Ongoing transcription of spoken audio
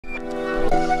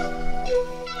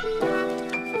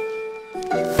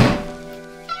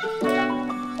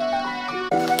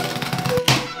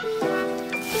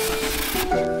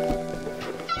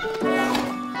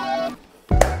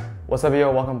What's up,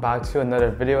 yo? Welcome back to another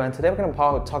video, and today we're going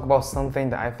to talk about something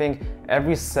that I think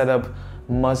every setup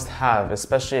must have,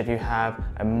 especially if you have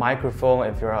a microphone,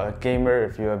 if you're a gamer,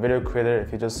 if you're a video creator,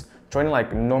 if you're just joining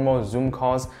like normal Zoom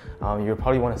calls, you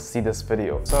probably want to see this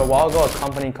video. So a while ago, a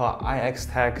company called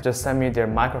iXtech just sent me their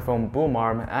microphone boom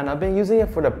arm, and I've been using it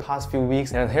for the past few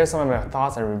weeks, and here's some of my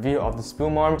thoughts and review of this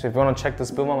boom arm. So if you want to check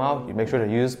this boom arm out, you make sure to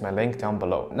use my link down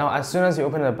below. Now, as soon as you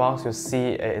open the box, you'll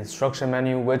see an instruction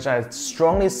menu, which I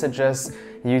strongly suggest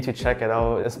you to check it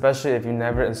out, especially if you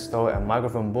never installed a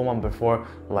microphone boom arm before,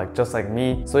 just like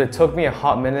me. So it took me a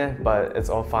hot minute, but it's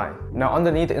all fine. Now,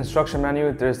 underneath the instruction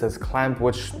menu, there's this clamp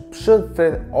which should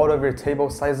fit all of your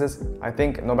table sizes, I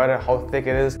think, no matter how thick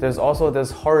it is. There's also this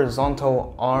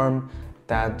horizontal arm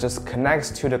that just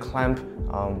connects to the clamp.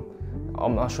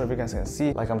 I'm not sure if you guys can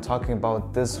see, I'm talking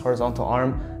about this horizontal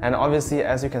arm, and obviously,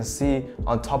 as you can see,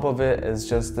 on top of it is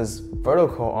just this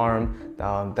vertical arm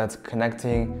that's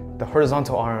connecting the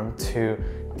horizontal arm to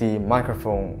the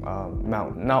microphone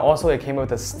mount. Now, also it came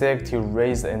with a stick to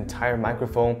raise the entire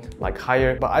microphone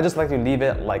higher, but I just like to leave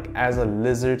it as a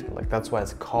lizard, that's why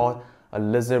it's called a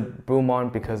lizard boom arm,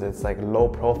 because it's low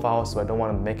profile, so I don't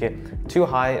want to make it too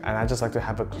high, and I just like to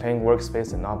have a clean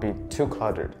workspace and not be too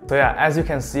cluttered. So yeah, as you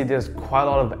can see, there's quite a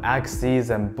lot of axes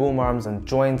and boom arms and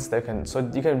joints so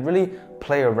you can really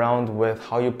play around with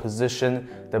how you position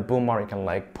the boom arm. You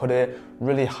can put it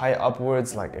really high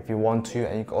upwards if you want to,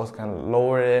 and you can also kind of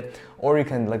lower it, or you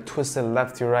can twist it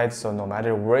left to right, so no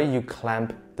matter where you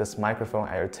clamp this microphone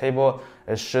at your table,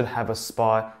 it should have a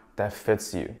spot that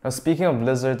fits you. Now, speaking of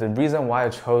lizard, the reason why I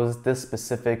chose this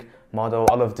specific model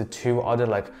out of the two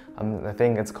other I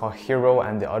think it's called Hero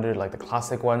and the other the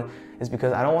classic one, is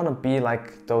because I don't want to be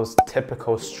those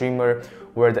typical streamer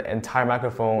where the entire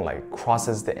microphone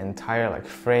crosses the entire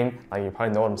frame, you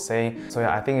probably know what I'm saying. So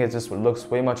yeah, I think it just looks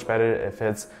way much better if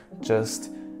it's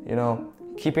just,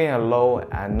 keeping it low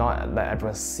and not let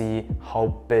everyone see how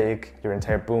big your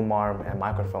entire boom arm and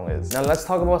microphone is. Now let's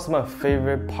talk about some of my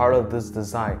favorite part of this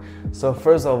design. So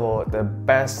first of all, the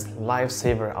best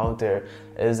lifesaver out there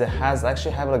is it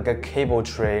actually have a cable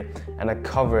tray and a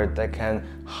cover that can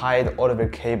hide all of your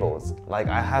cables.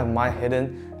 I have mine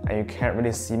hidden and you can't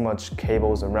really see much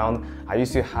cables around. I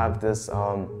used to have this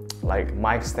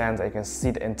mic stand that you can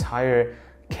see the entire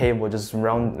cable just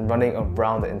running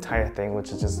around the entire thing,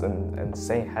 which is just an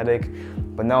insane headache.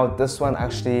 But now this one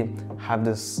actually have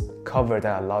this cover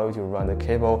that allow you to run the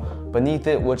cable beneath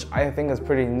it, which I think is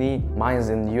pretty neat. Mine is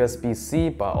in USB-C,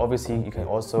 but obviously you can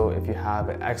also, if you have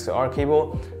an XLR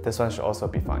cable, this one should also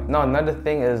be fine. Now another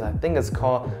thing is, I think it's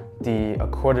called the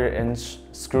 1/4 inch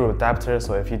screw adapter.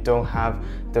 So if you don't have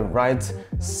the right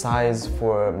size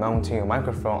for mounting a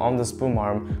microphone on this boom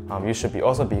arm, you should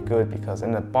also be good, because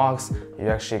in the box you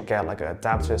actually get an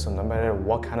adapter, so no matter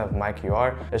what kind of mic you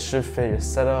are, it should fit your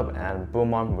setup and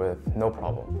boom arm with no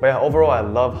problem. But yeah, overall I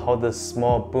love how this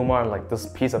small boom arm, this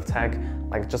piece of tech,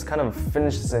 just kind of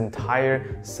finishes the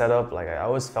entire setup. I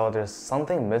always felt there's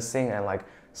something missing, and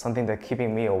something that's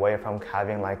keeping me away from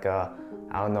having I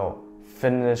don't know,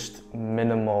 finished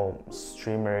minimal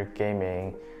streamer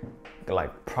gaming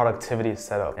productivity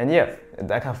setup. And yeah,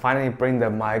 I can finally bring the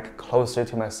mic closer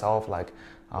to myself. I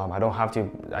don't have to,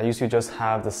 I used to just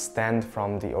have the stand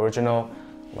from the original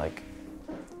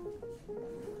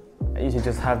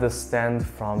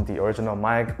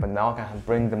mic, but now I can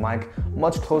bring the mic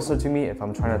much closer to me if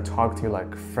I'm trying to talk to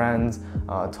friends,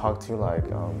 talk to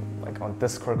on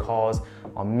Discord calls,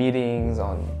 on meetings,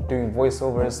 on doing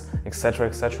voiceovers, etc,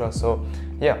 etc. So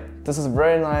yeah, this is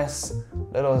very nice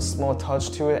little small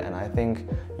touch to it, and I think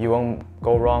you won't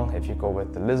go wrong if you go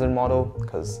with the lizard model,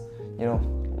 because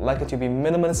like it to be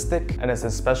minimalistic, and it's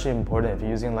especially important if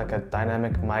you're using a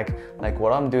dynamic mic like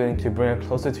what I'm doing, to bring it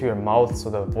closer to your mouth so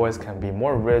the voice can be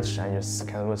more rich and your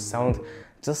skin will sound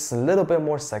just a little bit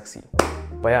more sexy.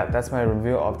 But yeah, that's my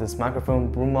review of this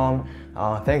microphone boom arm.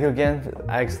 Thank you again,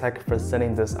 iXtech, for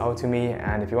sending this out to me,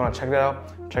 and if you want to check it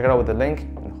out with the link,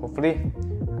 and hopefully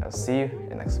I'll see you in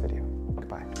the next video.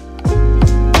 Goodbye.